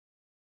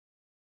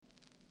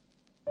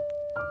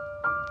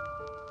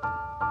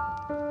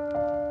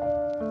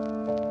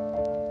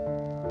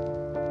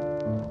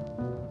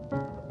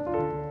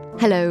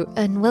Hello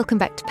and welcome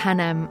back to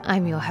Pan Am.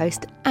 I'm your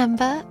host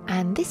Amber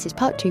and this is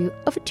part 2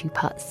 of a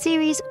 2-part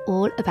series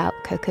all about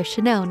Coco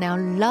Chanel. Now,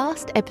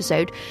 last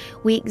episode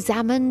we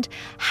examined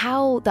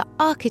how the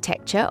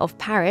architecture of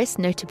Paris,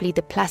 notably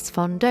the Place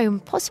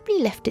Vendôme, possibly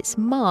left its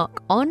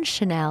mark on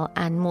Chanel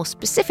and more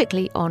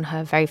specifically on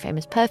her very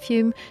famous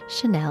perfume,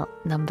 Chanel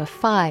No.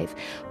 5.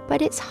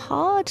 But it's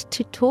hard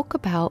to talk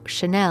about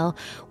Chanel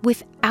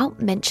without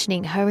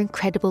mentioning her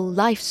incredible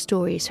life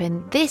story. So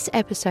in this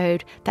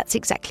episode, that's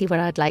exactly what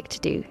I'd like to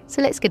do.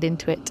 So let's get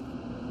into it.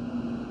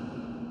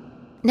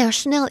 Now,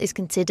 Chanel is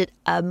considered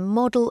a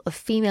model of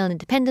female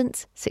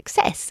independence,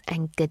 success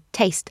and good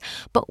taste.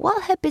 But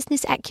while her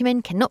business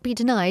acumen cannot be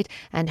denied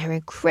and her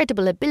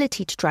incredible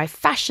ability to drive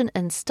fashion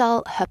and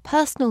style, her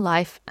personal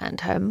life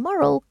and her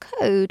moral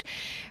code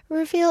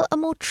reveal a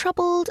more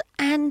troubled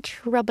and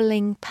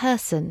troubling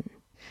person.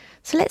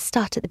 So let's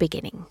start at the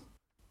beginning.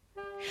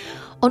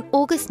 On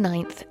August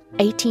 9th,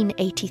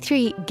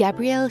 1883,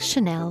 Gabrielle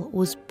Chanel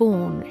was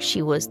born.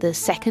 She was the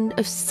second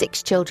of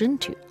 6 children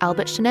to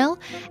Albert Chanel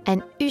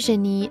and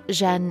Eugénie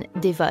Jeanne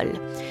Desvols.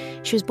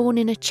 She was born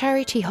in a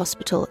charity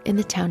hospital in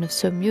the town of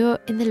Saumur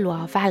in the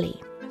Loire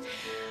Valley.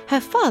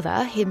 Her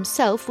father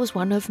himself was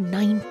one of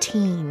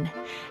 19,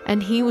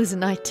 and he was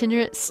an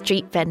itinerant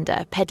street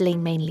vendor,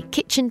 peddling mainly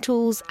kitchen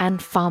tools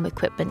and farm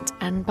equipment,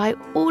 and by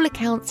all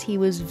accounts he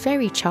was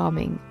very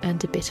charming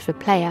and a bit of a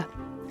player.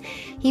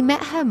 He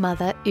met her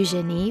mother,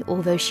 Eugénie,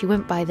 although she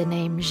went by the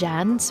name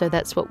Jeanne, so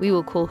that's what we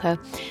will call her,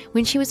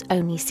 when she was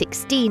only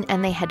 16,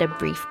 and they had a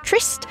brief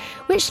tryst,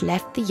 which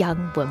left the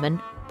young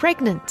woman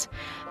pregnant.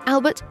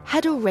 Albert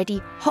had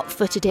already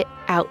hot-footed it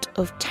out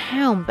of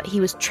town, but he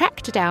was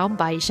tracked down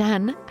by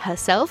Jeanne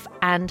herself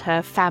and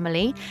her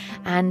family,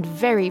 and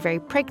very, very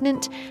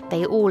pregnant,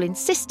 they all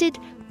insisted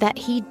that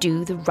he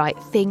do the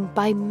right thing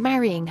by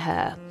marrying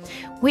her,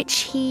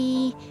 which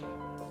he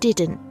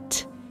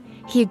didn't.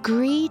 He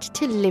agreed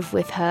to live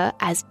with her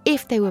as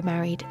if they were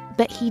married,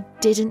 but he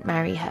didn't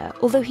marry her,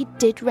 although he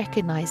did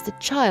recognise the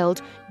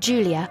child,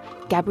 Julia,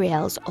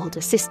 Gabrielle's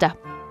older sister.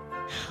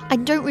 I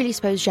don't really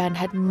suppose Jeanne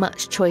had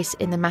much choice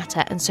in the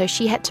matter, and so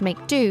she had to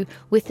make do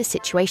with the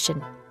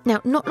situation.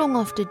 Now, not long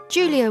after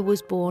Julia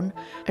was born,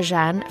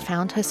 Jeanne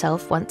found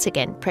herself once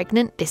again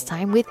pregnant, this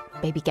time with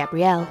baby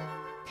Gabrielle.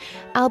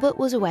 Albert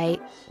was away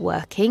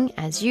working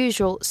as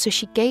usual, so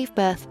she gave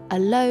birth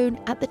alone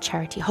at the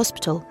charity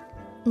hospital.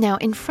 Now,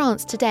 in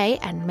France today,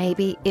 and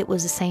maybe it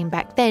was the same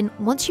back then,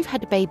 once you've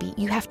had a baby,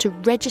 you have to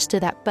register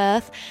that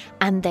birth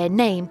and their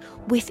name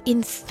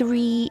within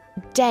 3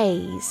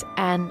 days.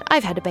 And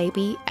I've had a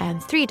baby,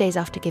 and 3 days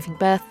after giving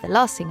birth, the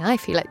last thing I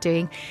feel like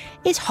doing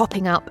is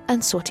hopping up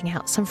and sorting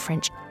out some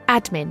French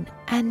admin,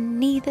 and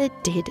neither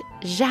did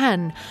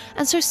Jeanne.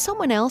 And so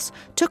someone else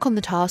took on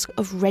the task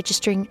of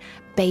registering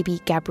baby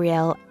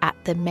Gabrielle at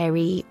the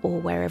mairie or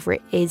wherever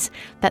it is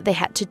that they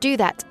had to do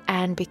that.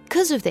 And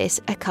because of this,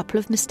 a couple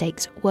of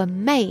mistakes were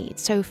made.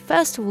 So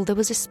first of all, there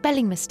was a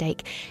spelling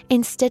mistake.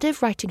 Instead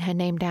of writing her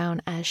name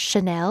down as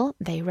Chanel,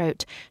 they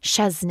wrote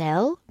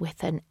Chaznel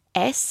with an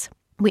S,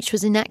 which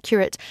was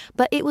inaccurate,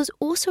 but it was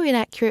also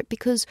inaccurate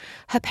because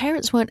her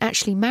parents weren't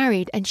actually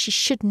married and she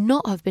should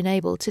not have been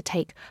able to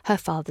take her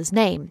father's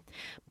name.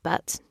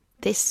 But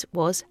this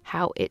was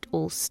how it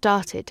all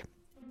started.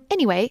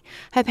 Anyway,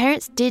 her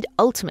parents did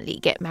ultimately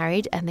get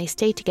married and they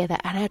stayed together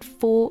and had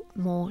 4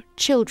 more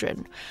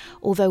children,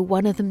 although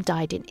one of them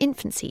died in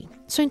infancy.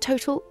 So in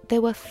total,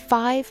 there were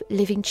 5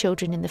 living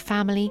children in the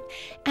family,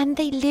 and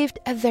they lived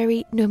a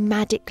very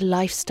nomadic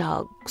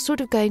lifestyle,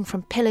 sort of going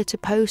from pillar to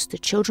post. The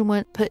children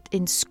weren't put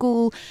in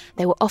school.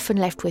 They were often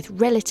left with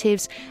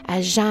relatives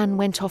as Jeanne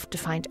went off to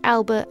find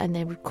Albert and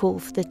they would call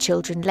for the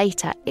children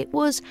later. It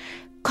was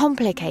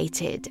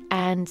complicated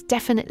and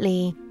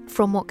definitely,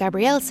 from what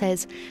Gabrielle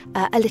says,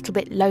 a little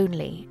bit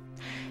lonely.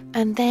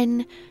 And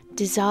then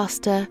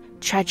disaster,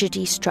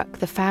 tragedy struck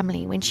the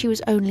family. When she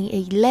was only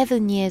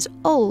 11 years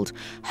old,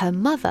 her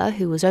mother,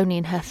 who was only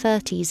in her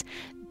 30s,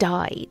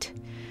 died.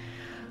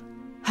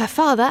 Her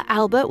father,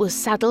 Albert, was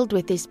saddled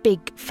with this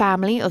big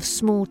family of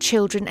small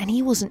children and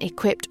he wasn't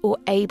equipped or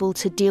able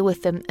to deal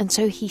with them, and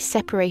so he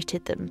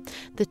separated them.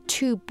 The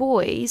 2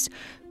 boys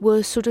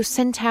were sort of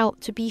sent out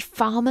to be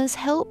farmers'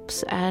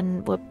 helps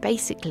and were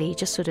basically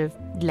just sort of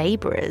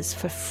labourers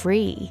for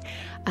free.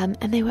 And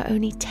they were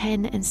only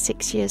 10 and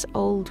 6 years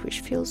old,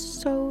 which feels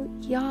so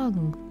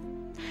young.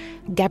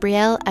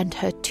 Gabrielle and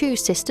her 2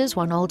 sisters,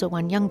 one older,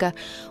 one younger,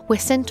 were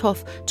sent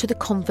off to the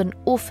convent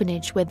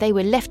orphanage where they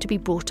were left to be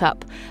brought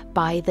up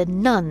by the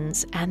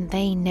nuns, and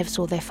they never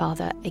saw their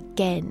father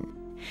again.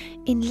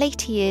 In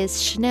later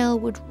years, Chanel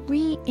would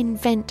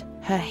reinvent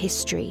her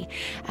history,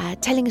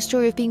 telling a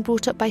story of being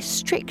brought up by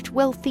strict,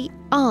 wealthy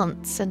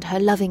aunts and her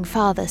loving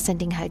father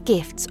sending her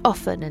gifts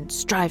often and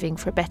striving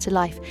for a better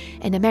life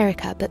in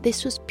America. But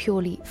this was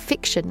purely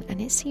fiction,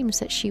 and it seems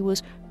that she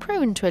was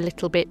prone to a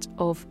little bit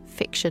of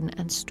fiction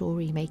and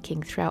story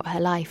making throughout her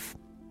life.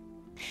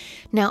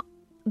 Now,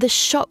 the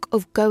shock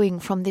of going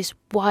from this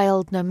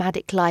wild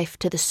nomadic life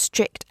to the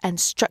strict and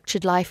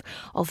structured life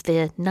of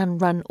the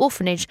nun-run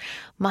orphanage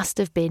must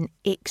have been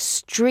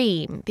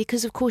extreme,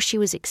 because of course she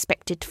was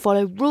expected to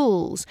follow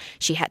rules.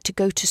 She had to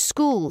go to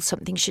school,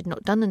 something she'd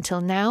not done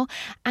until now,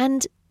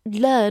 and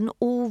learn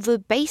all the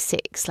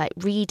basics like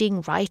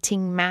reading,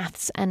 writing,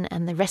 maths and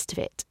the rest of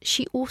it.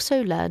 She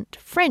also learnt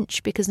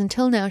French because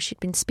until now she'd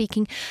been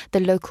speaking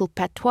the local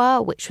patois,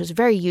 which was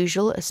very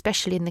usual,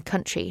 especially in the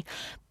country.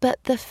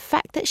 But the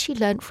fact that she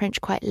learnt French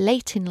quite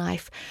late in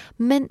life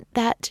meant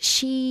that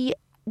she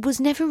was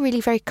never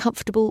really very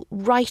comfortable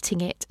writing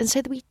it, and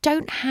so that we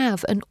don't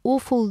have an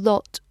awful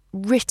lot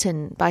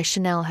written by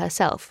Chanel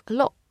herself. A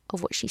lot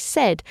of what she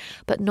said,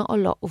 but not a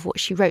lot of what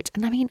she wrote.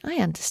 And I mean, I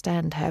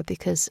understand her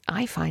because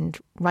I find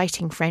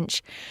writing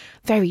French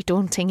very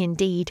daunting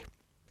indeed.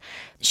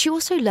 She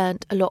also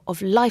learnt a lot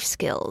of life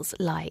skills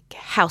like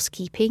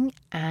housekeeping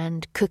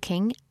and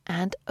cooking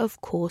and, of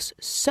course,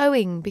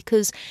 sewing,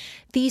 because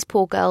these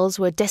poor girls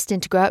were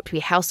destined to grow up to be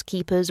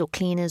housekeepers or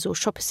cleaners or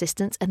shop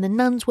assistants, and the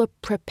nuns were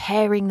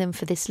preparing them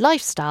for this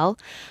lifestyle.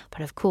 But,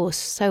 of course,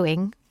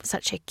 sewing,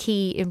 such a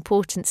key,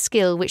 important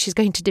skill which is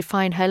going to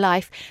define her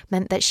life,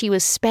 meant that she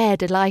was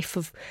spared a life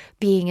of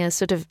being a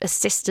sort of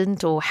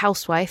assistant or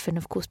housewife and,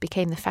 of course,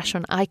 became the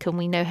fashion icon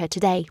we know her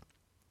today.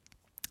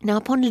 Now,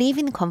 upon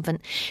leaving the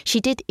convent, she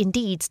did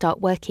indeed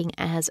start working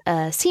as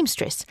a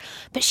seamstress,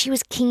 but she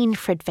was keen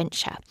for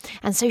adventure,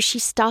 and so she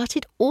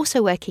started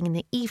also working in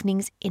the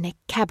evenings in a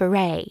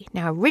cabaret.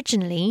 Now,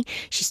 originally,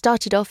 she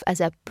started off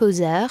as a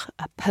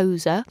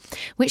poser,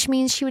 which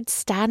means she would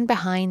stand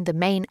behind the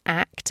main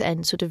act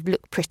and sort of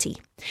look pretty.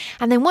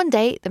 And then one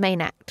day, the main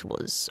act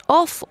was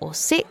off or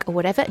sick or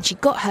whatever, and she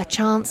got her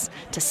chance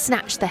to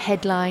snatch the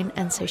headline,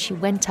 and so she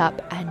went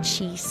up and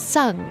she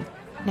sung.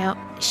 Now,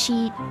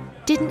 she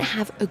didn't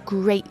have a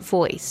great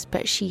voice,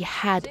 but she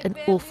had an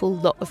awful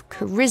lot of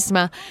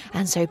charisma,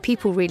 and so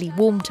people really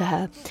warmed to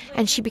her.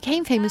 And she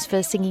became famous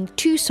for singing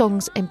two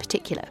songs in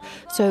particular.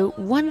 So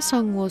one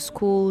song was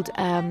called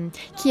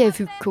Qui a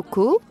vu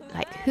Coco?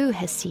 Like, who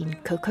has seen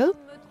Coco?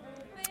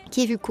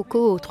 Qui a vu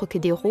Coco au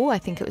Trocadero, I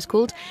think it was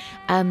called.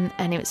 And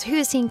it was Who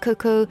has seen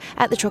Coco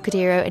at the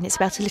Trocadero, and it's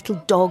about a little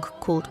dog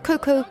called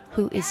Coco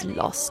who is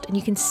lost. And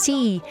you can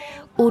see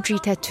Audrey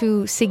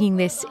Tautou singing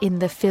this in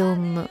the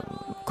film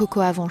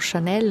Coco avant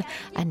Chanel,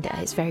 and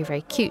it's very,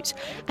 very cute.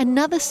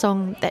 Another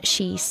song that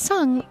she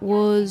sung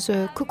was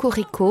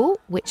Cocorico,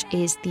 which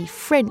is the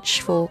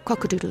French for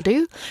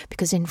cock-a-doodle-doo,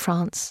 because in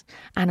France,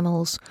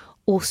 animals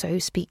also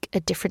speak a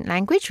different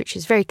language, which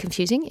is very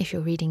confusing if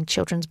you're reading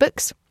children's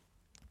books.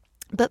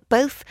 But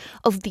both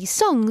of these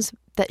songs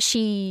that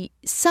she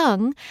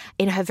sung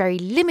in her very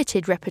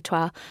limited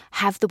repertoire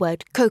have the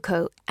word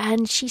Coco,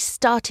 and she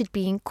started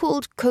being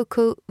called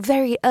Coco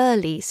very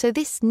early. So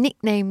this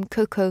nickname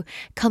Coco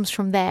comes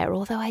from there,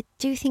 although I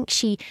do think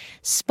she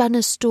spun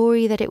a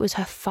story that it was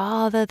her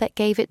father that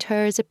gave it to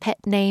her as a pet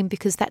name,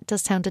 because that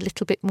does sound a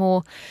little bit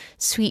more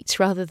sweet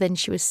rather than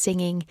she was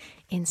singing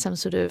in some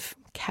sort of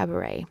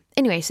cabaret.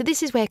 Anyway, so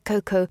this is where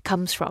Coco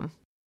comes from.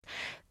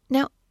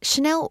 Now,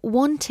 Chanel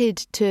wanted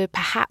to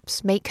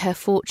perhaps make her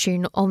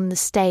fortune on the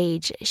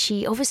stage.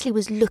 She obviously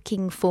was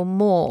looking for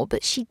more,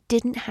 but she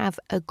didn't have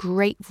a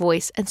great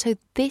voice, and so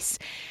this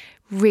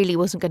really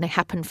wasn't going to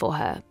happen for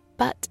her.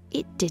 But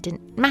it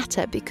didn't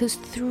matter, because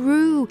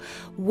through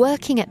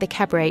working at the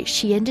cabaret,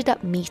 she ended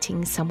up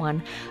meeting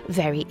someone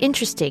very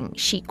interesting.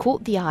 She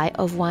caught the eye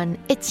of one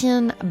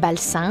Etienne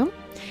Balsin,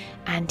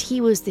 and he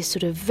was this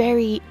sort of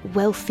very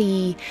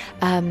wealthy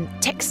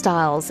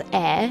textiles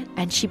heir,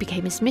 and she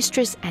became his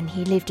mistress, and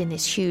he lived in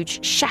this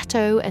huge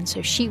chateau, and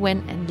so she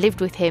went and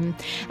lived with him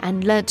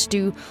and learnt to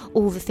do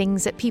all the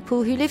things that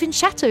people who live in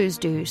chateaus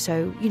do.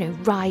 So, you know,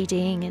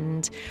 riding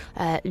and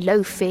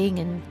loafing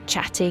and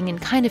chatting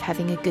and kind of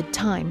having a good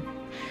time.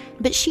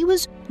 But she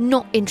was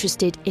not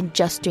interested in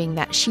just doing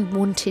that. She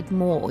wanted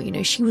more. You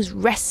know, she was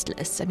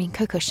restless. I mean,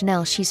 Coco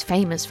Chanel, she's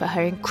famous for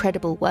her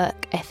incredible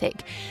work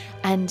ethic.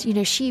 And, you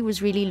know, she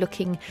was really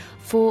looking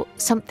for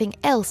something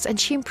else. And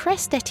she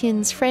impressed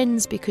Etienne's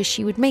friends because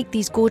she would make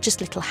these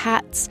gorgeous little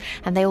hats,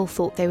 and they all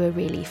thought they were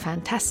really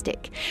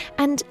fantastic.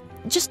 And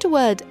just a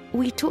word,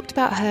 we talked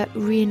about her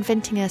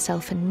reinventing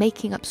herself and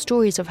making up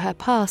stories of her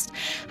past.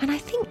 And I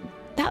think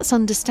that's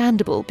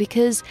understandable,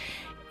 because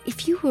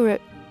if you were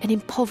an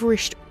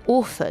impoverished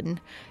orphan,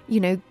 you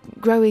know,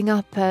 growing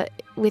up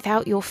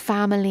without your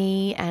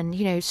family and,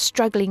 you know,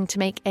 struggling to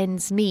make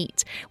ends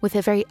meet with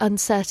a very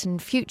uncertain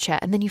future,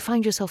 and then you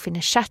find yourself in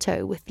a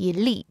chateau with the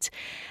elite,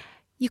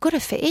 you've got to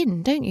fit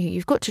in, don't you?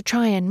 You've got to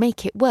try and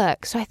make it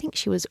work. So I think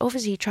she was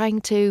obviously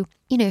trying to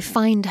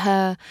find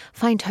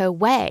her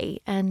way.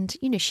 And,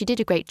 she did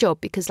a great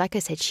job because, like I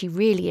said, she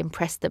really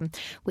impressed them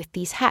with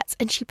these hats.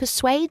 And she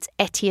persuades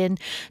Etienne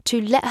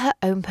to let her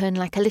open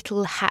like a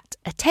little hat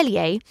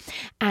atelier.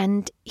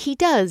 And he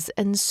does.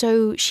 And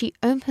so she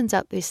opens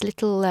up this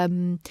little,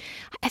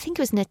 I think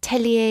it was an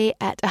atelier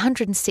at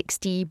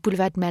 160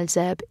 Boulevard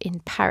Malesherbes in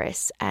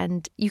Paris.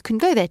 And you can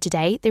go there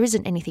today. There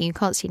isn't anything. You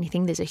can't see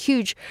anything. There's a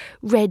huge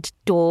red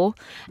door.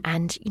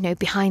 And,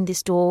 behind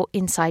this door,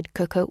 inside,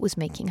 Coco was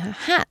making her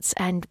hats.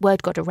 And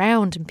word got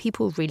around and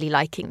people were really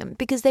liking them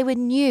because they were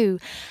new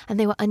and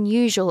they were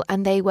unusual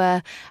and they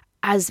were,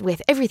 as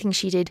with everything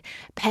she did,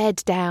 pared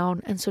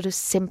down and sort of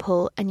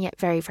simple and yet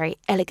very, very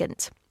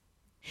elegant.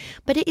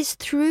 But it is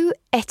through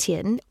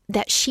Etienne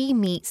that she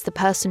meets the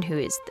person who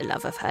is the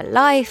love of her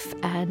life,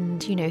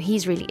 and,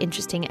 he's really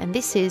interesting. And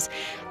this is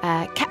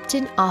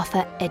Captain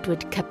Arthur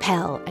Edward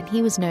Capel, and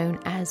he was known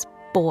as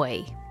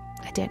Boy.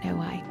 I don't know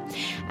why.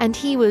 And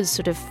he was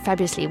sort of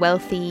fabulously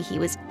wealthy. He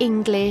was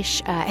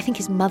English. I think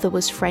his mother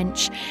was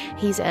French.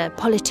 He's a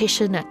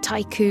politician, a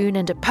tycoon,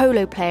 and a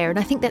polo player. And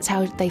I think that's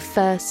how they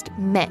first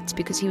met,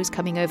 because he was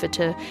coming over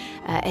to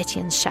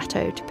Etienne's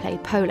chateau to play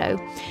polo.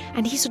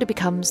 And he sort of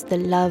becomes the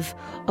love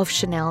of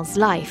Chanel's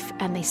life.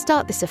 And they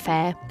start this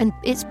affair. And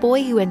it's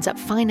Boy who ends up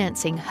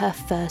financing her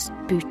first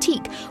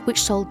boutique,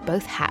 which sold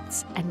both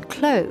hats and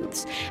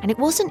clothes. And it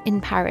wasn't in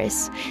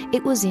Paris.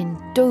 It was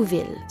in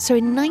Deauville. So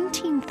in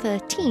 1913,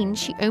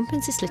 she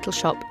opens this little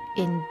shop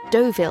in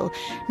Deauville.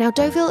 Now,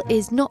 Deauville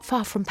is not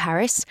far from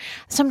Paris.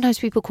 Sometimes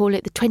people call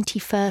it the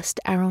 21st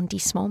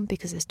arrondissement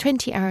because there's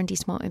 20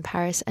 arrondissements in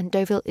Paris and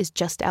Deauville is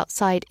just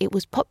outside. It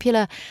was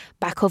popular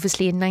back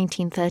obviously in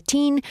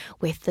 1913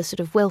 with the sort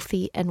of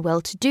wealthy and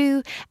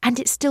well-to-do, and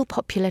it's still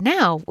popular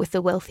now with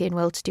the wealthy and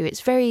well-to-do. It's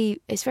very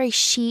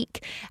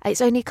chic.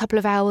 It's only a couple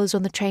of hours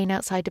on the train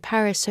outside of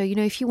Paris. So,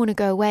 if you want to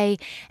go away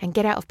and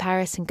get out of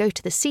Paris and go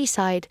to the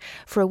seaside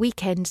for a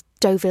weekend,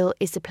 Deauville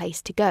is the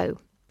place to go.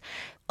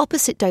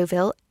 Opposite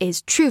Deauville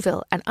is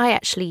Trouville, and I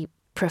actually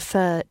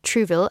prefer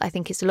Trouville. I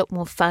think it's a lot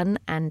more fun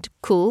and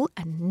cool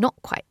and not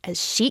quite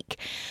as chic.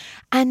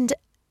 And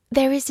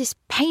there is this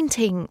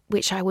painting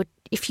which I would,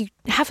 if you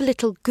have a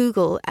little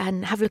Google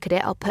and have a look at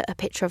it, I'll put a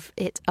picture of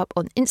it up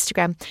on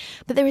Instagram.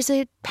 But there is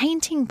a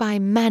painting by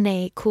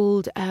Manet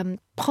called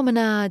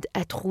Promenade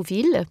à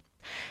Trouville.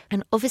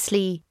 And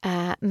obviously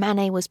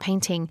Manet was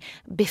painting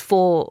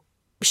before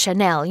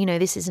Chanel.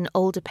 This is an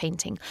older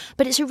painting,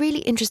 but it's a really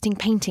interesting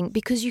painting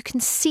because you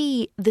can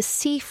see the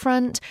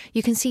seafront,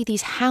 you can see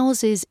these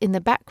houses in the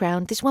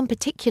background. This one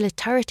particular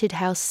turreted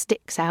house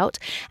sticks out,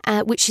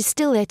 which is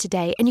still there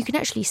today, and you can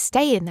actually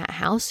stay in that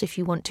house if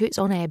you want to. It's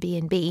on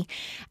Airbnb,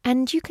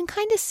 and you can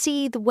kind of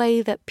see the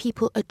way that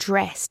people are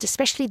dressed,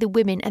 especially the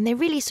women, and they're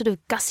really sort of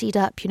gussied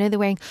up. They're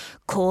wearing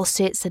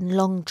corsets and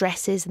long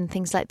dresses and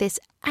things like this.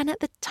 And at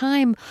the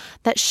time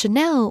that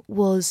Chanel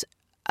was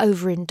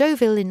over in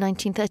Deauville in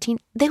 1913,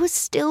 there was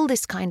still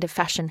this kind of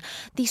fashion,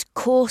 these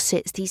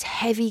corsets, these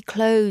heavy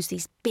clothes,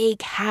 these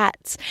big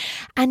hats.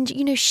 And,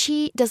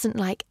 she doesn't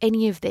like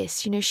any of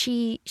this.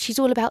 She's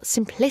all about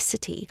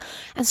simplicity.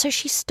 And so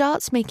she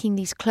starts making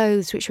these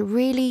clothes which are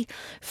really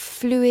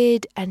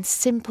fluid and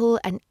simple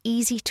and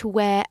easy to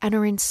wear and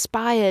are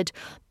inspired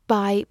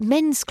by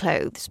men's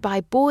clothes,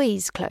 by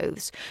boys'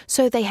 clothes.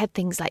 So they had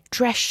things like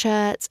dress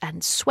shirts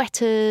and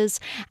sweaters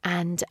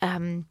and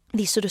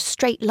these sort of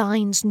straight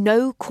lines,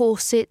 no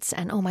corsets,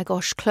 and oh my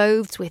gosh,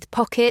 clothes with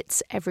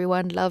pockets.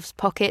 Everyone loves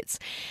pockets.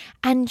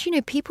 And,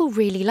 people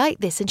really like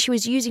this. And she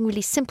was using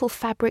really simple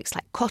fabrics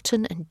like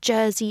cotton and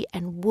jersey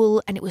and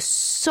wool, and it was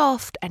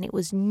soft and it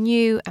was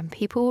new, and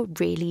people were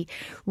really,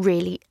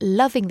 really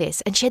loving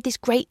this. And she had this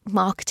great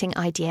marketing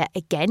idea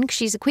again, because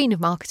she's the queen of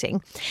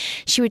marketing.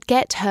 She would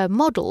get her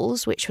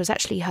models, which was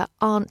actually her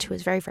aunt, who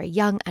was very, very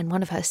young, and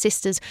one of her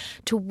sisters,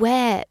 to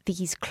wear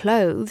these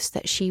clothes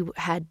that she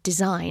had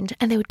designed,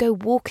 and they would go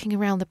walking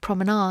around the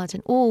promenade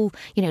and all,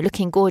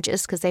 looking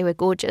gorgeous because they were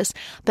gorgeous,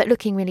 but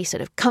looking really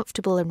sort of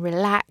comfortable and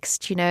relaxed,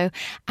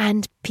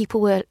 and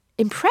people were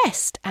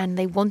impressed and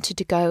they wanted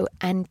to go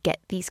and get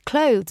these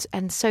clothes.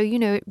 And so,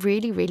 it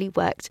really, really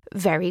worked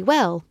very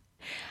well.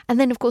 And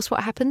then, of course,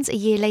 what happens a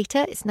year later?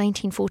 It's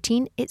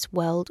 1914. It's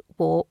World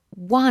War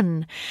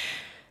I.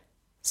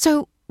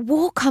 So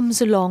war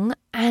comes along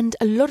and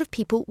a lot of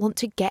people want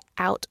to get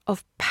out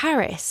of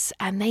Paris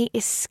and they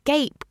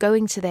escape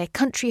going to their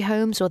country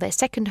homes or their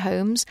second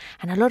homes,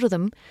 and a lot of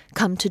them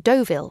come to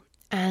Deauville.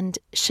 And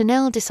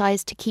Chanel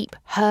decides to keep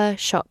her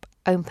shop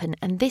open,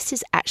 and this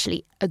is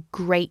actually a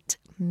great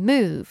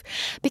move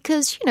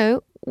because,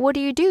 what do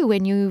you do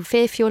when you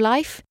fear for your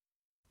life?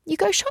 You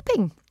go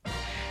shopping.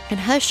 And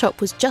her shop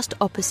was just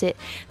opposite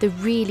the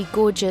really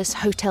gorgeous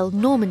Hotel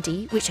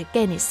Normandy, which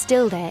again is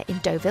still there in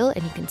Deauville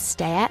and you can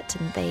stay at,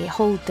 and they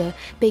hold the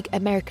big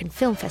American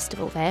Film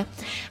Festival there.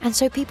 And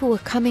so people were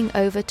coming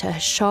over to her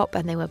shop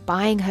and they were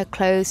buying her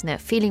clothes and they're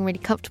feeling really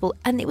comfortable.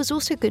 And it was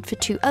also good for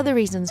two other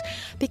reasons,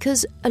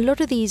 because a lot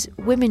of these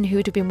women who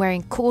would have been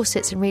wearing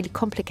corsets and really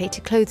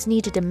complicated clothes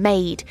needed a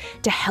maid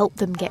to help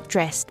them get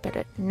dressed.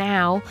 But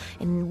now,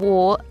 in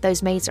war,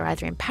 those maids are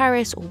either in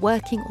Paris or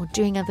working or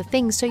doing other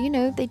things. So,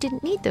 they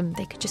didn't need them.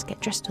 They could just get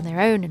dressed on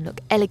their own and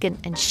look elegant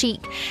and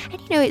chic.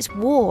 And it's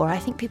war. I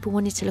think people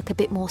wanted to look a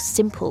bit more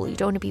simple. You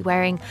don't want to be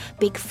wearing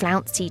big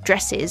flouncy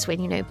dresses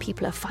when,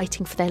 people are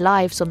fighting for their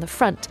lives on the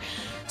front.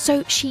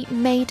 So she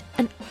made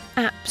an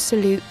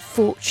absolute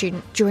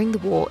fortune during the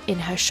war in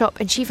her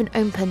shop, and she even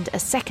opened a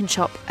second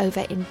shop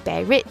over in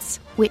Biarritz,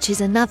 which is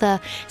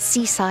another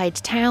seaside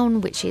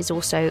town, which is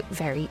also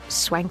very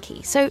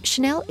swanky. So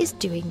Chanel is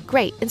doing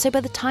great. And so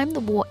by the time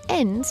the war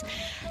ends,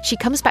 she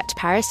comes back to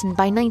Paris, and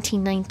by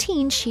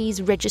 1919,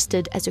 she's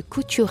registered as a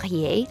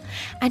couturier,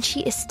 and she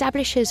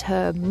establishes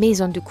her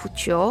Maison de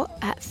Couture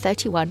at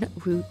 31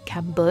 Rue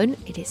Cambon.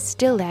 It is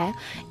still there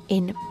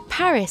in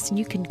Paris, and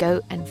you can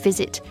go and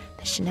visit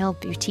the Chanel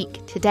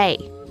boutique today.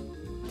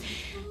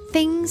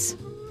 Things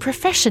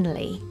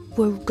professionally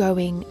were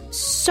going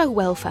so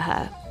well for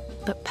her,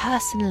 but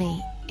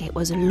personally, it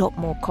was a lot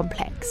more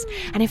complex.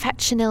 And in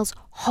fact, Chanel's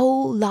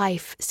whole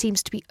life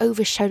seems to be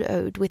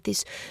overshadowed with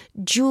this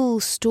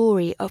dual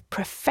story of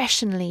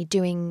professionally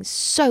doing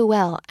so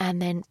well and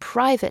then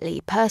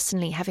privately,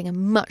 personally, having a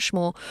much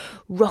more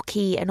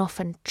rocky and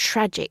often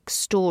tragic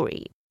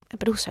story,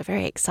 but also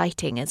very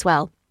exciting as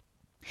well.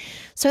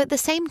 So at the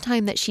same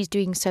time that she's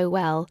doing so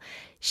well,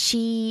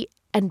 she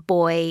and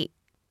Boy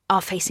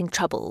are facing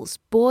troubles.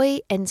 Boy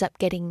ends up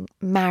getting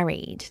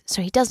married.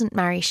 So he doesn't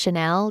marry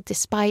Chanel.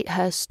 Despite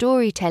her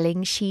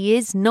storytelling, she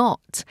is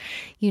not,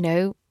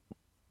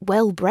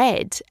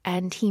 well-bred.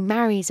 And he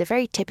marries a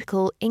very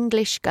typical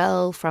English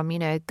girl from,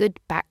 good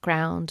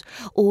background,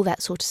 all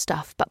that sort of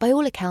stuff. But by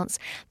all accounts,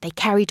 they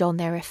carried on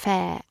their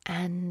affair.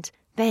 And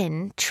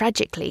then,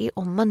 tragically,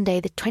 on Monday,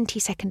 the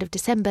 22nd of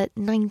December,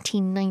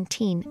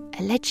 1919,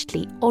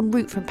 allegedly en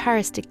route from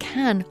Paris to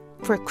Cannes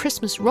for a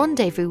Christmas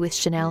rendezvous with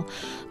Chanel,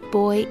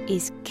 Boy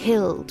is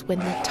killed when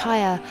the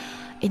tyre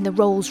in the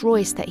Rolls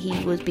Royce that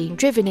he was being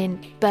driven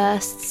in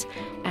bursts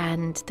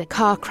and the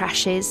car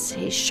crashes.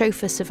 His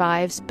chauffeur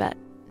survives, but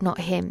not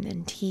him,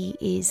 and he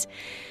is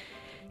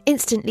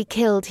instantly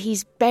killed.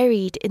 He's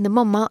buried in the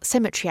Montmartre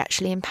cemetery,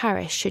 actually, in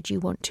Paris, should you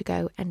want to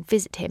go and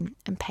visit him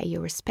and pay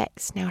your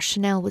respects. Now,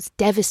 Chanel was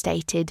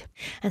devastated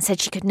and said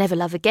she could never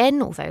love again,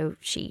 although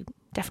she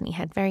definitely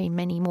had very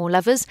many more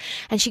lovers,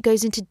 and she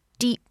goes into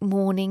deep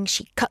mourning.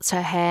 She cuts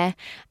her hair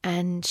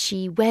and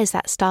she wears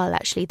that style,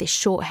 actually, this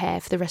short hair,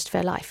 for the rest of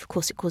her life. Of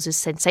course, it causes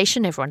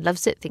sensation. Everyone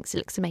loves it, thinks it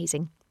looks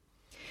amazing.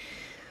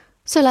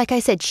 So like I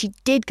said, she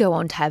did go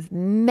on to have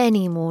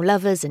many more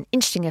lovers and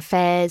interesting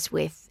affairs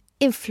with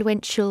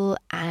influential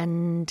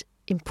and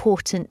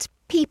important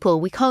people.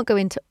 We can't go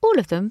into all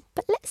of them,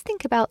 but let's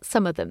think about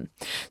some of them.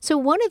 So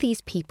one of these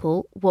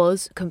people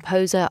was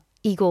composer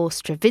Igor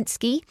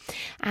Stravinsky,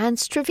 and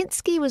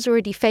Stravinsky was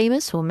already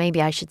famous, or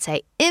maybe I should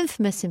say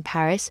infamous, in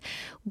Paris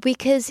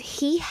because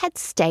he had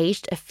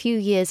staged a few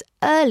years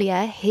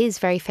earlier his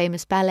very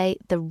famous ballet,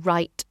 The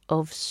Rite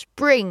of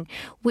Spring,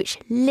 which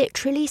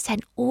literally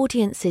sent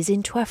audiences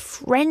into a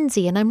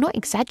frenzy. And I'm not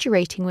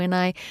exaggerating when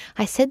I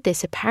said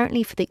this.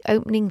 Apparently for the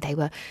opening, they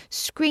were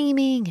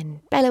screaming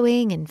and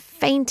bellowing and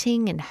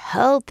fainting and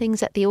hurled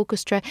things at the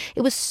orchestra.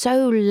 It was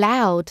so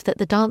loud that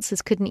the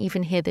dancers couldn't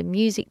even hear the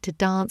music to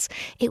dance.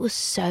 It was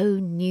so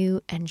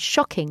new and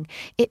shocking.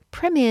 It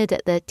premiered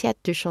at the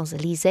Théâtre des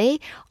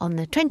Champs-Élysées on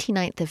the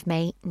 29th of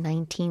May,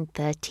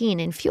 1913.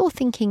 And if you're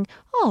thinking,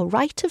 oh,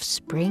 Rite of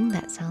Spring,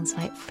 that sounds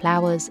like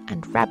flowers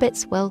and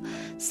rabbits, well,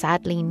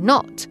 sadly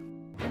not.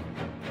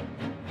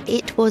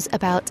 It was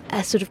about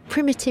a sort of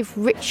primitive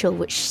ritual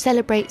which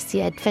celebrates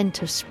the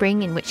advent of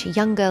spring, in which a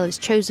young girl is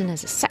chosen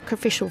as a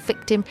sacrificial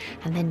victim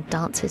and then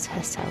dances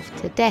herself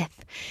to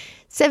death.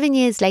 7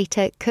 years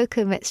later,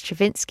 Coco met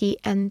Stravinsky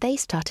and they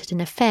started an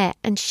affair,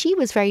 and she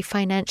was very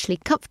financially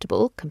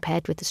comfortable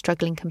compared with the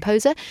struggling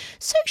composer,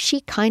 so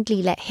she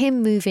kindly let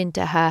him move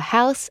into her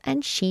house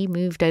and she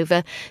moved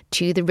over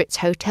to the Ritz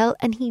Hotel,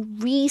 and he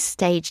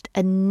restaged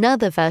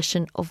another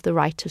version of The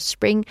Rite of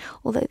Spring,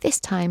 although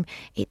this time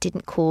it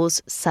didn't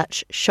cause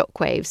such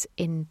shockwaves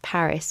in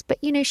Paris. But,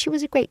 you know, she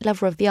was a great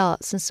lover of the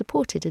arts and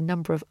supported a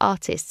number of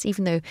artists,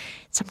 even though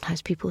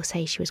sometimes people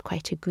say she was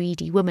quite a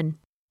greedy woman.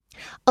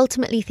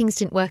 Ultimately, things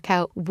didn't work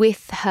out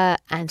with her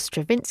and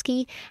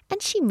Stravinsky,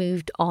 and she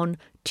moved on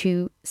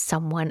to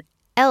someone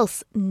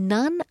else,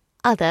 none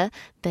other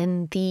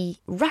than the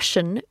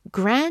Russian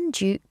Grand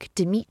Duke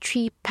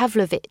Dmitry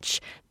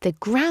Pavlovich, the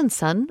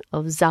grandson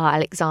of Tsar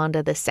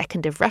Alexander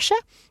II of Russia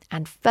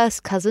and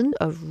first cousin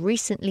of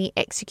recently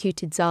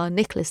executed Tsar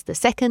Nicholas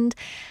II,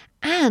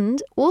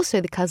 and also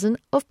the cousin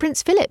of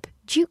Prince Philip,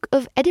 Duke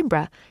of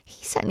Edinburgh.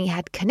 He certainly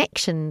had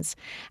connections.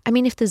 I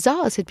mean, if the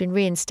Tsars had been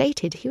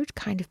reinstated, he would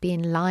kind of be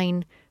in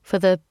line for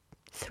the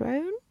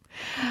throne.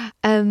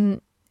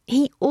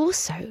 He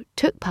also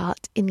took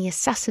part in the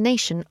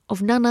assassination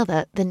of none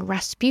other than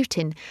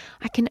Rasputin.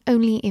 I can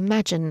only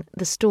imagine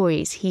the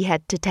stories he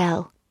had to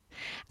tell.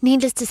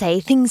 Needless to say,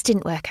 things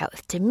didn't work out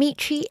with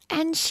Dmitri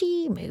and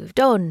she moved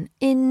on.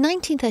 In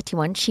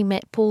 1931, she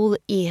met Paul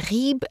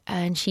Iribe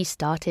and she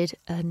started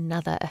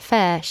another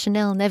affair.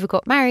 Chanel never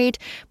got married,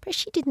 but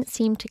she didn't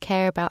seem to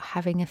care about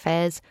having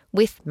affairs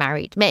with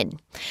married men.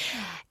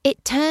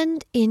 It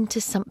turned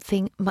into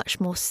something much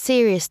more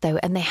serious, though,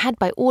 and they had,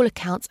 by all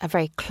accounts, a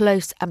very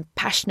close and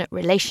passionate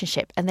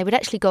relationship, and they would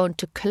actually go on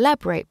to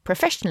collaborate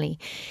professionally.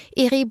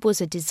 Iribe was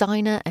a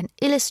designer and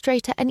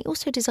illustrator, and he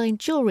also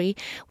designed jewellery,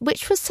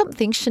 which was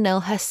something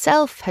Chanel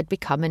herself had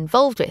become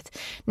involved with.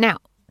 Now,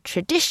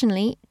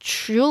 traditionally,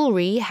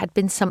 jewellery had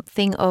been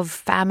something of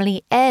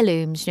family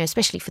heirlooms,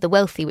 especially for the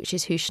wealthy, which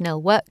is who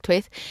Chanel worked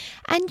with.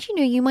 And,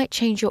 you might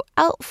change your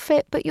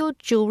outfit, but your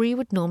jewellery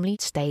would normally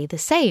stay the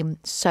same.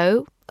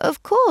 So,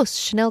 of course,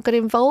 Chanel got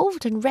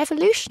involved and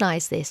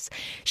revolutionised this.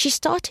 She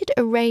started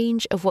a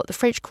range of what the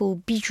French call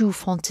bijoux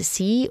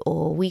fantaisie,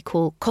 or we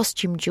call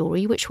costume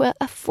jewellery, which were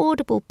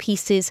affordable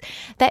pieces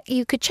that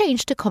you could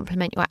change to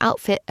complement your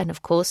outfit. And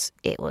of course,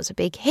 it was a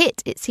big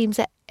hit. It seems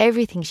that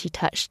everything she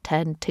touched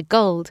turned to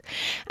gold.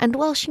 And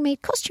while she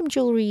made costume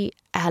jewellery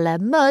a la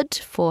mode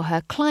for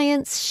her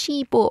clients,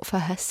 she bought for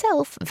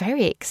herself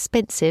very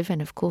expensive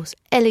and, of course,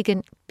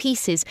 elegant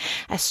pieces,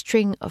 a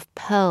string of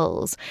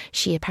pearls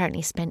she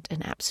apparently spent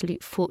an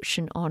absolute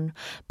fortune on.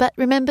 But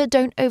remember,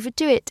 don't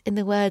overdo it. In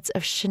the words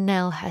of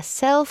Chanel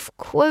herself,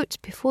 quote,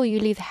 "Before you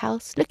leave the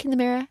house, look in the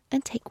mirror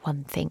and take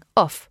one thing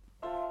off."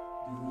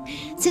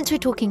 Since we're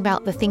talking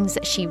about the things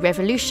that she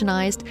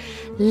revolutionised,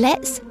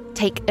 let's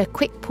take a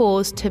quick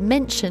pause to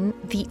mention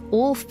the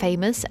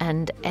all-famous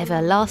and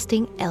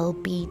everlasting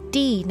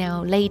LBD.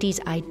 Now, ladies,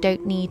 I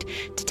don't need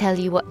to tell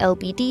you what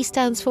LBD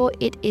stands for.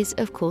 It is,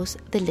 of course,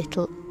 the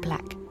little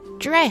black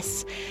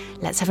dress.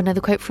 Let's have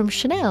another quote from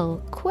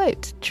Chanel.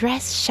 Quote,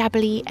 "Dress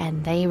shabbily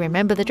and they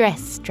remember the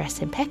dress. Dress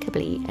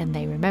impeccably and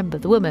they remember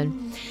the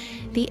woman."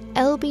 The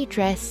LB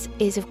dress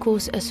is, of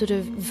course, a sort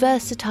of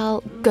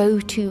versatile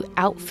go-to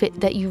outfit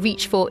that you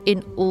reach for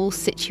in all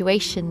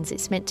situations.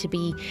 It's meant to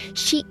be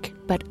chic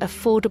but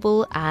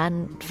affordable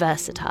and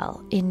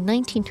versatile. In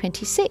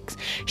 1926,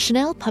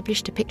 Chanel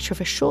published a picture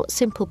of a short,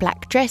 simple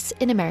black dress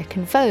in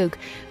American Vogue.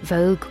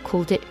 Vogue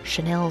called it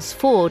Chanel's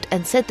Ford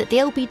and said that the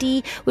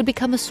LBD would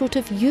become a sort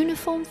of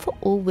uniform for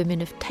all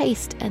women of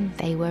taste, and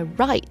they were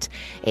right.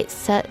 It's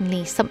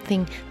certainly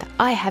something that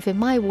I have in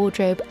my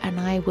wardrobe, and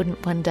I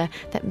wouldn't wonder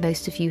that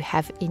most of you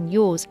have in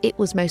yours. It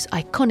was most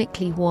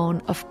iconically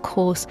worn, of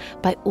course,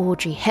 by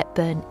Audrey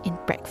Hepburn in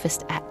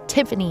Breakfast at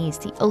Tiffany's,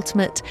 the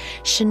ultimate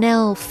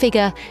Chanel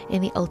figure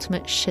in the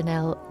ultimate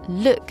Chanel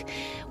look.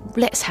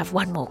 Let's have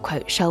one more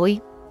quote, shall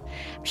we?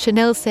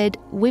 Chanel said,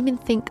 "Women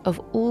think of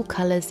all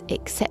colours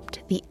except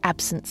the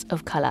absence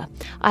of colour.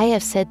 I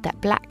have said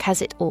that black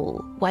has it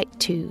all, white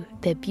too.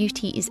 Their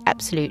beauty is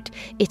absolute.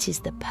 It is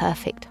the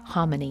perfect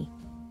harmony."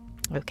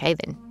 Okay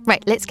then.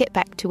 Right, let's get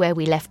back to where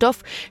we left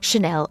off,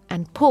 Chanel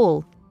and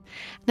Paul.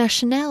 Now,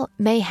 Chanel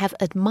may have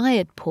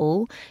admired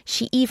Paul.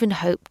 She even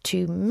hoped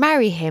to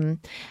marry him,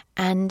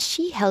 and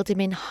she held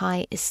him in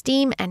high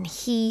esteem, and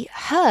he,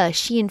 her.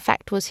 She, in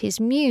fact, was his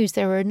muse.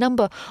 There are a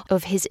number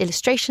of his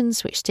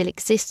illustrations, which still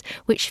exist,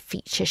 which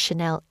feature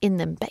Chanel in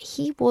them. But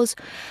he was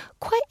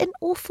quite an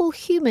awful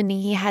human.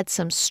 He had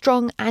some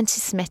strong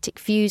anti-Semitic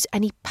views,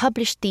 and he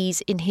published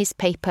these in his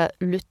paper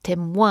Le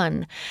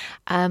Témoin,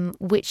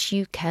 which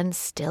you can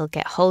still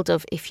get hold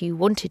of if you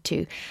wanted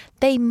to.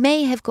 They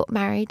may have got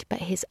married, but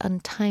his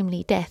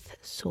untimely death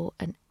saw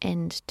an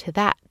end to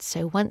that.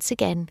 So once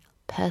again,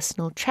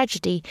 personal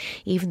tragedy,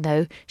 even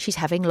though she's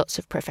having lots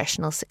of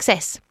professional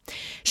success.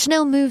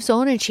 Chanel moves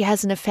on and she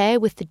has an affair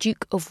with the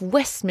Duke of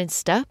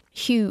Westminster,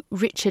 Hugh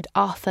Richard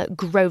Arthur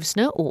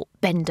Grosvenor, or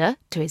Bender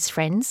to his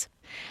friends.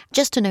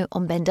 Just a note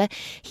on Bender,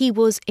 he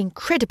was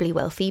incredibly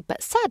wealthy,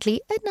 but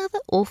sadly another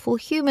awful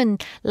human.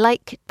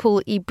 Like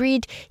Paul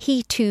Iribe,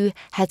 he too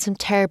had some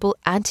terrible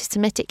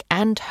anti-Semitic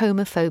and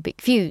homophobic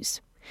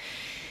views.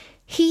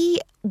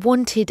 He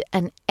wanted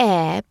an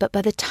heir, but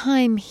by the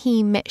time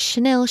he met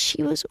Chanel,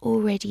 she was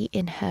already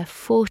in her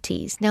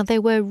 40s. Now,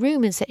 there were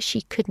rumours that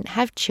she couldn't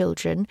have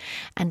children,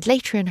 and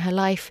later in her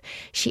life,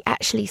 she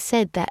actually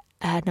said that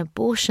an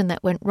abortion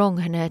that went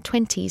wrong in her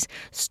 20s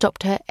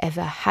stopped her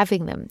ever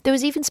having them. There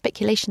was even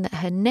speculation that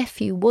her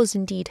nephew was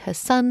indeed her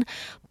son,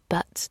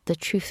 but the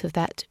truth of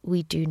that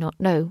we do not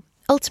know.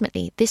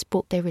 Ultimately, this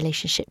brought their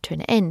relationship to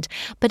an end,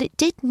 but it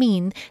did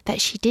mean that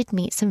she did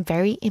meet some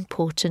very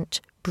important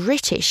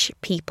British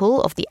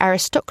people of the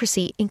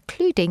aristocracy,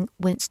 including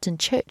Winston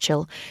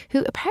Churchill,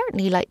 who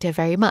apparently liked her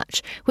very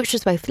much, which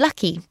was both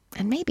lucky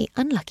and maybe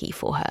unlucky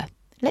for her.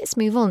 Let's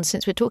move on,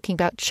 since we're talking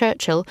about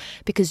Churchill,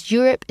 because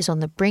Europe is on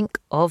the brink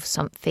of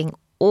something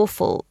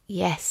awful.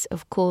 Yes,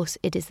 of course,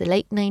 it is the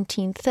late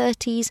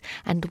 1930s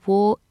and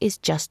war is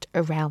just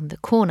around the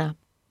corner.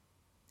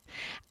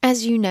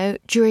 As you know,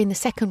 during the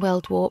Second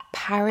World War,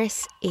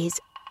 Paris is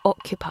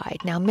occupied.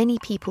 Now, many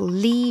people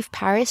leave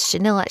Paris.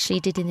 Chanel actually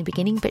did in the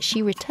beginning, but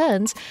she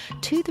returns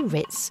to the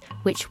Ritz,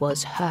 which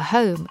was her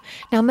home.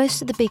 Now,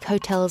 most of the big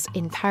hotels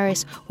in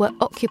Paris were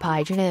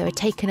occupied. They were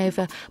taken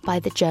over by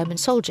the German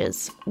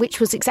soldiers, which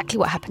was exactly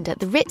what happened at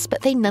the Ritz,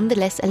 but they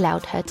nonetheless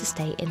allowed her to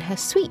stay in her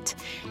suite.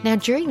 Now,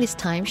 during this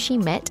time, she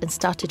met and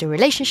started a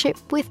relationship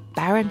with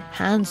Baron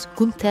Hans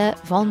Gunther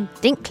von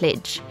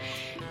Dinklage.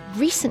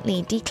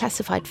 Recently,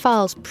 declassified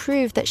files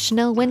proved that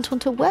Chanel went on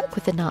to work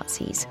with the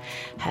Nazis.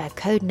 Her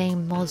code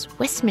name was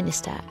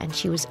Westminster, and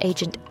she was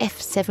Agent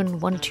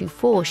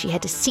F7124. She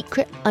had a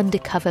secret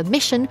undercover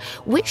mission,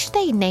 which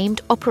they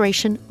named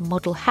Operation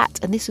Model Hat,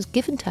 and this was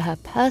given to her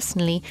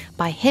personally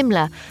by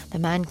Himmler, the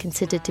man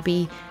considered to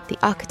be the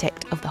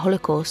architect of the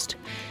Holocaust.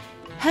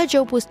 Her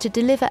job was to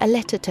deliver a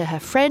letter to her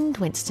friend,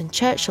 Winston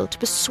Churchill, to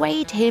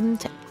persuade him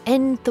to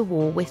end the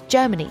war with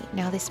Germany.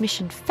 Now, this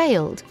mission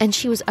failed and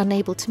she was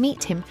unable to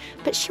meet him,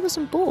 but she was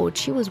on board.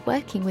 She was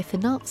working with the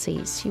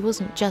Nazis. She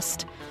wasn't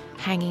just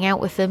hanging out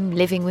with them,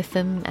 living with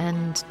them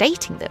and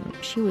dating them.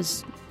 She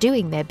was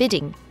doing their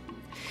bidding.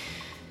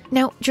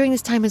 Now, during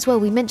this time as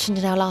well, we mentioned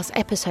in our last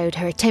episode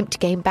her attempt to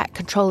gain back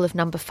control of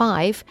Number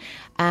 5,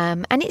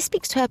 and it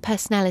speaks to her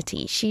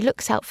personality. She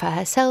looks out for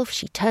herself,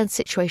 she turns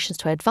situations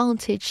to her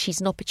advantage, she's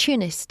an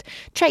opportunist,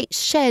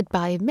 traits shared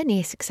by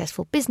many a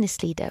successful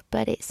business leader,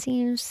 but it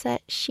seems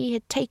that she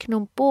had taken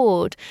on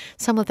board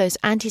some of those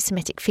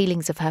anti-Semitic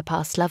feelings of her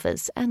past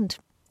lovers, and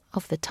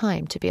of the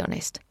time, to be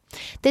honest.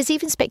 There's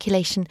even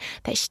speculation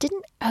that she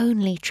didn't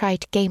only try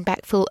to gain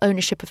back full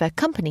ownership of her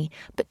company,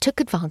 but took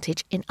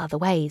advantage in other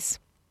ways.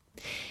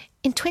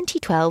 In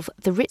 2012,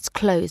 the Ritz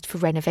closed for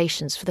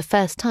renovations for the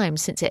first time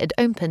since it had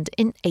opened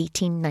in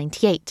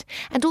 1898,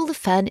 and all the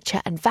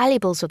furniture and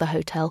valuables of the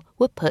hotel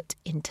were put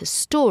into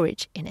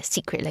storage in a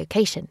secret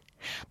location.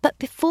 But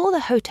before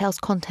the hotel's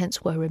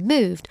contents were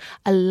removed,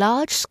 a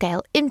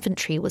large-scale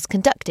inventory was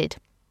conducted.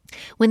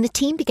 When the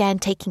team began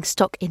taking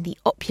stock in the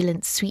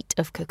opulent suite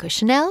of Coco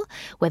Chanel,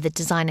 where the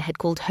designer had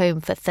called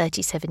home for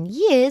 37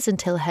 years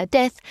until her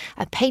death,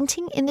 a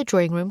painting in the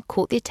drawing room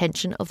caught the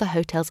attention of the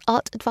hotel's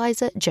art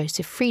advisor,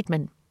 Joseph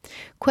Friedman.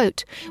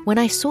 Quote, "When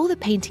I saw the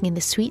painting in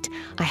the suite,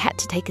 I had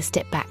to take a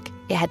step back.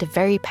 It had a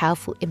very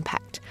powerful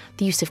impact.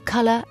 The use of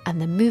colour and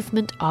the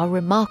movement are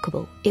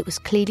remarkable. It was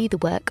clearly the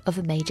work of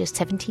a major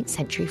 17th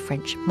century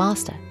French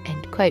master."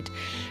 End quote.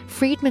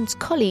 Friedman's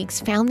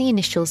colleagues found the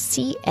initials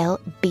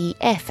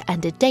CLBF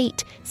and a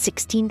date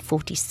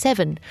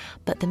 1647,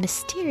 but the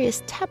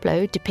mysterious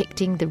tableau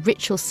depicting the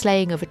ritual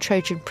slaying of a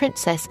Trojan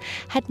princess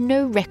had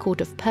no record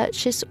of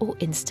purchase or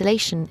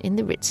installation in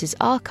the Ritz's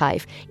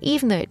archive,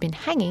 even though it had been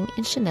hanging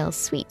in Chanel's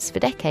suites for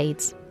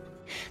decades.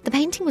 The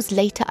painting was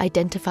later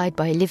identified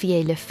by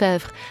Olivier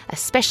Lefebvre, a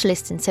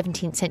specialist in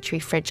 17th century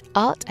French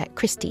art at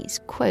Christie's.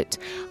 Quote,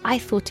 "I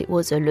thought it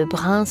was a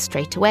Lebrun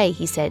straight away,"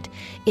 he said.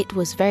 "It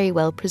was very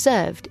well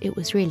preserved. It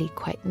was really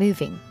quite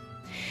moving."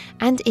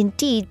 And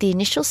indeed, the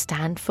initials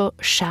stand for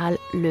Charles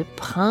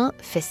Lebrun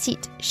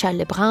Facit, Charles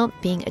Lebrun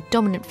being a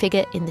dominant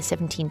figure in the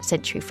 17th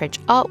century French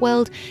art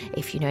world.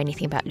 If you know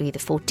anything about Louis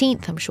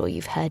XIV, I'm sure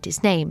you've heard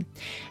his name.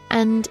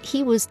 And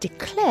he was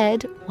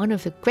declared one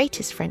of the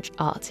greatest French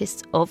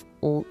artists of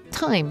all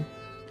time.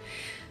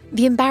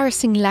 The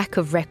embarrassing lack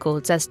of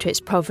records as to its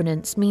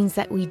provenance means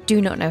that we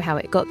do not know how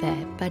it got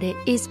there, but it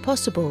is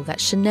possible that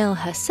Chanel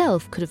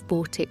herself could have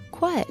bought it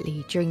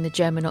quietly during the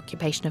German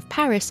occupation of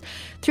Paris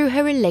through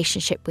her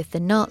relationship with the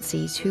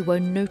Nazis, who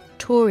were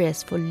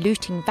notorious for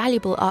looting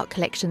valuable art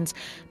collections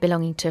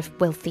belonging to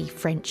wealthy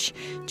French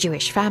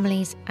Jewish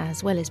families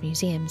as well as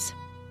museums.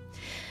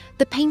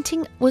 The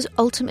painting was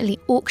ultimately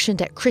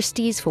auctioned at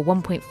Christie's for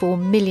 €1.4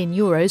 million,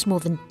 more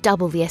than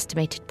double the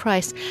estimated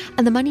price,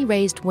 and the money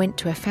raised went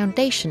to a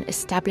foundation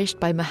established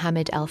by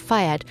Mohammed Al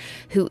Fayed,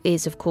 who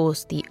is, of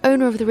course, the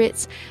owner of the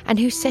Ritz, and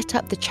who set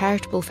up the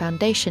charitable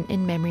foundation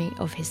in memory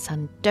of his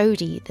son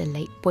Dodi, the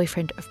late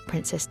boyfriend of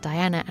Princess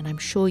Diana, and I'm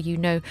sure you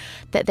know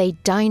that they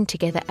dined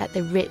together at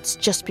the Ritz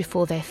just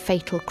before their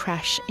fatal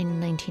crash in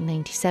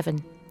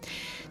 1997.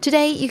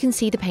 Today, you can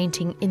see the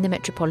painting in the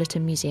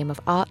Metropolitan Museum of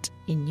Art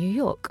in New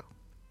York.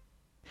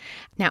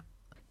 Now,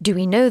 do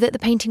we know that the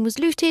painting was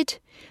looted?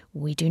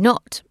 We do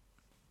not.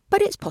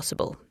 But it's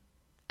possible.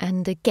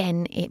 And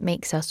again, it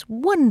makes us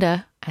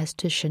wonder as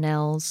to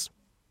Chanel's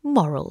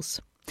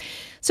morals.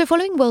 So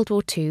following World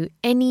War II,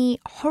 any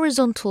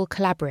horizontal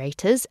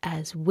collaborators,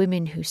 as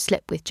women who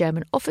slept with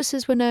German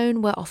officers were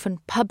known, were often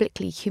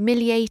publicly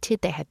humiliated.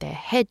 They had their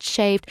heads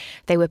shaved,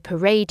 they were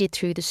paraded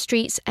through the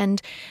streets,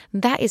 and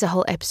that is a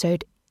whole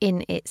episode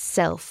in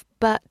itself.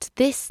 But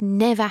this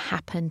never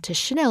happened to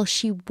Chanel.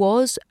 She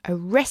was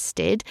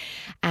arrested,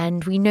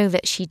 and we know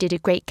that she did a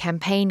great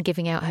campaign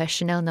giving out her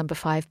Chanel No.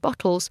 5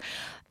 bottles,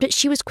 but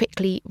she was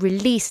quickly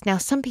released. Now,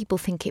 some people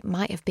think it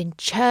might have been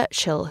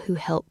Churchill who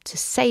helped to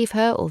save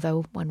her,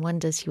 although one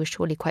wonders he was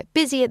surely quite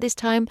busy at this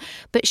time,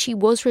 but she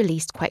was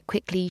released quite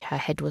quickly. Her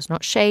head was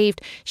not shaved,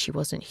 she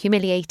wasn't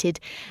humiliated,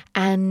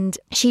 and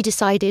she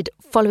decided,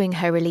 following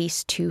her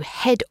release, to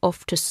head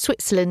off to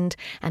Switzerland,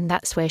 and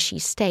that's where she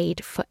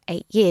stayed for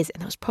 8 years,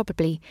 and that was probably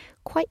probably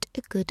quite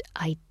a good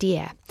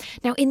idea.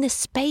 Now, in the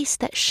space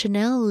that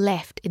Chanel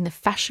left in the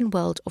fashion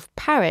world of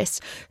Paris,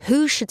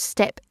 who should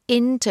step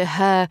into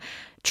her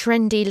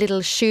trendy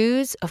little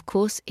shoes? Of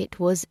course, it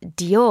was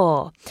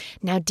Dior.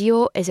 Now,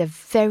 Dior is a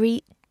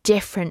very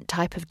different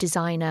type of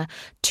designer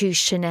to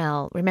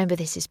Chanel. Remember,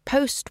 this is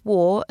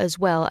post-war as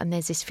well, and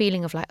there's this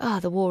feeling of like,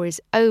 the war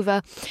is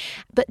over.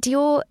 But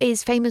Dior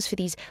is famous for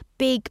these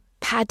big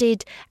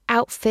padded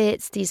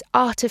outfits, these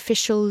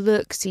artificial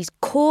looks, these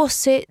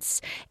corsets.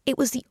 It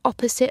was the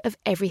opposite of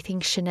everything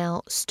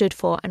Chanel stood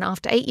for. And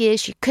after 8 years,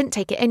 she couldn't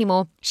take it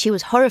anymore. She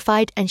was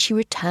horrified and she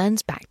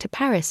returns back to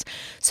Paris.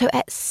 So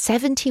at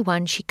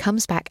 71, she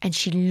comes back and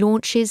she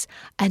launches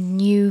a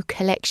new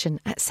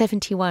collection at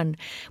 71.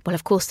 Well,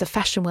 of course, the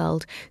fashion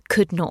world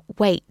could not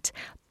wait.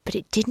 But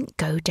it didn't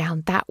go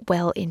down that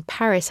well in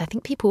Paris. I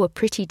think people were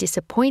pretty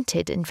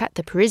disappointed. In fact,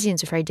 the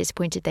Parisians were very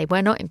disappointed. They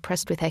were not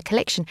impressed with her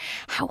collection.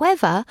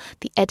 However,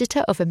 the editor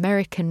of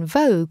American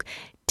Vogue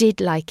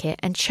did like it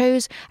and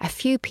chose a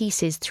few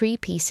pieces, 3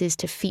 pieces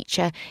to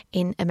feature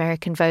in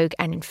American Vogue.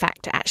 And in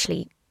fact,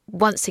 actually,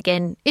 once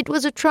again, it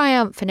was a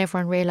triumph and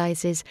everyone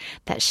realises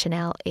that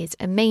Chanel is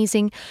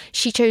amazing.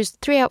 She chose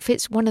 3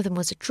 outfits. One of them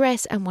was a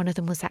dress and one of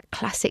them was that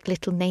classic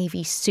little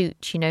navy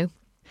suit,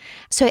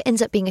 So it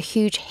ends up being a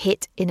huge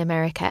hit in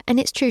America.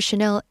 And it's true,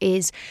 Chanel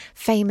is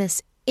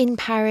famous in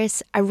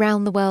Paris,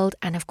 around the world,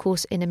 and of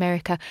course in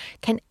America.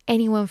 Can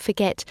anyone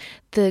forget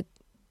the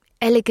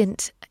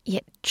elegant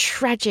yet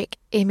tragic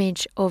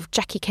image of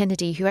Jackie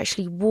Kennedy, who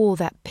actually wore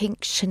that pink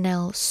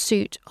Chanel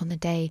suit on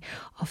the day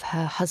of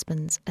her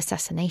husband's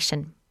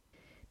assassination?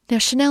 Now,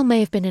 Chanel may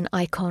have been an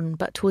icon,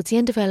 but towards the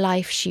end of her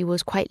life, she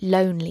was quite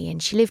lonely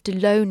and she lived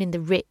alone in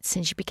the Ritz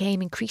and she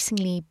became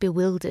increasingly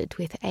bewildered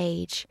with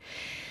age.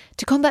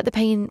 To combat the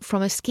pain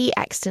from a ski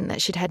accident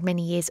that she'd had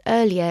many years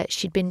earlier,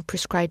 she'd been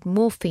prescribed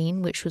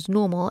morphine, which was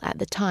normal at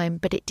the time,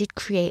 but it did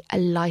create a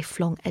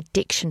lifelong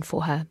addiction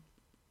for her.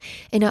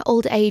 In her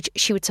old age,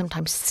 she would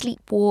sometimes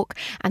sleepwalk,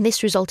 and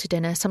this resulted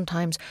in her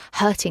sometimes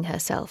hurting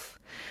herself.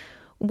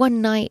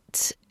 One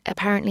night,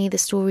 apparently the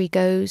story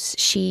goes,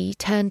 she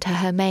turned to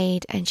her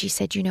maid and she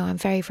said, I'm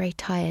very, very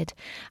tired.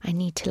 I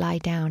need to lie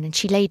down. And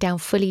she lay down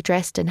fully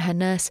dressed and her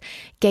nurse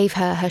gave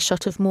her her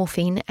shot of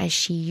morphine as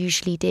she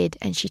usually did.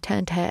 And she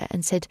turned to her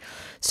and said,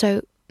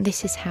 "So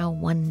this is how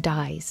one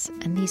dies."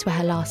 And these were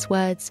her last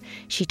words.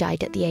 She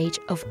died at the age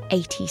of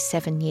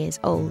 87 years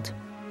old.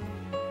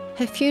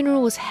 Her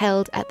funeral was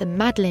held at the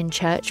Madeleine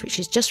Church, which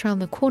is just around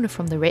the corner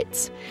from the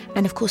Ritz.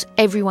 And of course,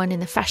 everyone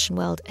in the fashion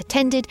world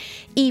attended,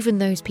 even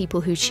those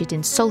people who she'd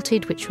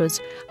insulted, which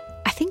was,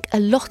 I think, a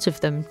lot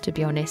of them, to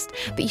be honest.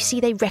 But you see,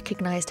 they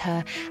recognised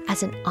her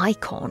as an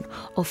icon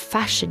of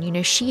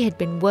fashion. She had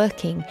been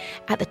working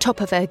at the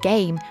top of her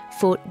game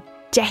for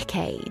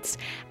decades,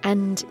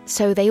 and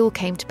so they all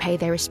came to pay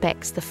their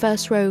respects. The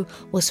first row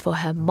was for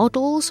her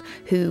models,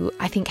 who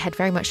I think had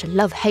very much a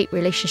love-hate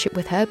relationship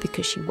with her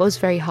because she was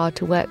very hard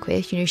to work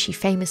with. She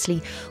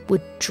famously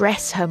would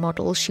dress her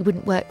models. She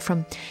wouldn't work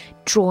from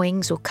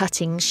drawings or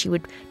cuttings. She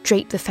would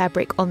drape the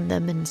fabric on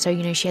them, and so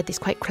she had this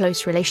quite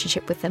close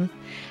relationship with them.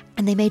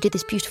 And they made her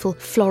this beautiful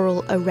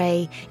floral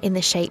array in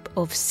the shape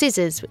of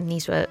scissors, and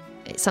these were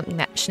something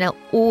that Chanel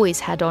always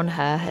had on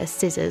her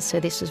scissors, so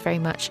this was very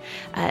much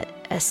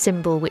a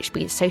symbol which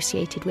we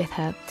associated with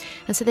her.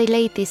 And so they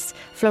laid this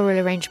floral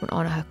arrangement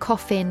on her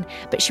coffin,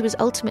 but she was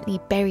ultimately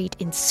buried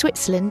in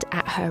Switzerland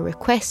at her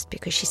request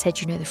because she said,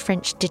 the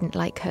French didn't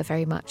like her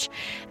very much,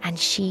 and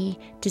she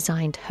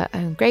designed her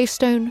own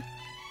gravestone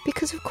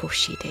because of course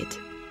she did.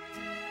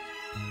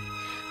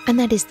 And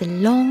that is the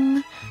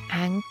long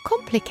and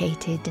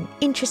complicated and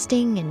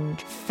interesting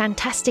and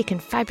fantastic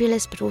and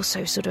fabulous, but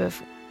also sort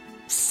of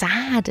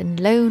sad and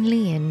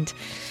lonely and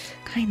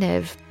kind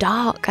of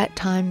dark at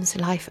times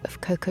life of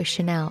Coco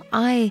Chanel.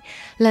 I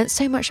learnt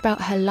so much about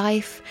her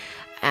life.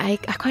 I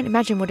can't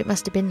imagine what it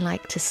must have been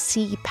like to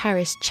see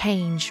Paris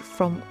change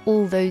from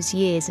all those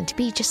years and to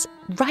be just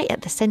right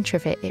at the centre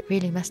of it. It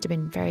really must have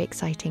been very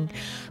exciting.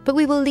 But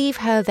we will leave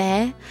her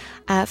there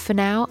for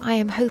now. I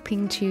am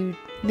hoping to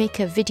make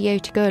a video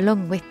to go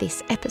along with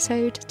this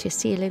episode to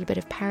see a little bit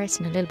of Paris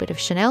and a little bit of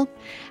Chanel,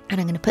 and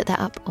I'm going to put that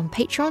up on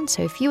Patreon.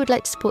 So if you would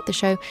like to support the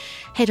show,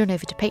 head on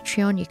over to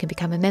Patreon. You can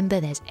become a member.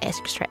 There's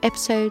extra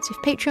episodes. If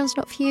Patreon's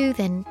not for you,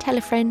 then tell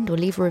a friend or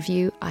leave a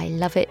review. I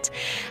love it.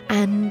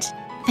 And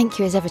thank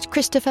you as ever to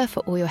Christopher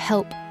for all your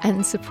help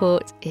and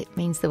support. It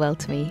means the world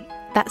to me.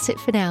 That's it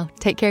for now.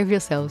 Take care of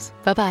yourselves.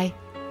 Bye bye.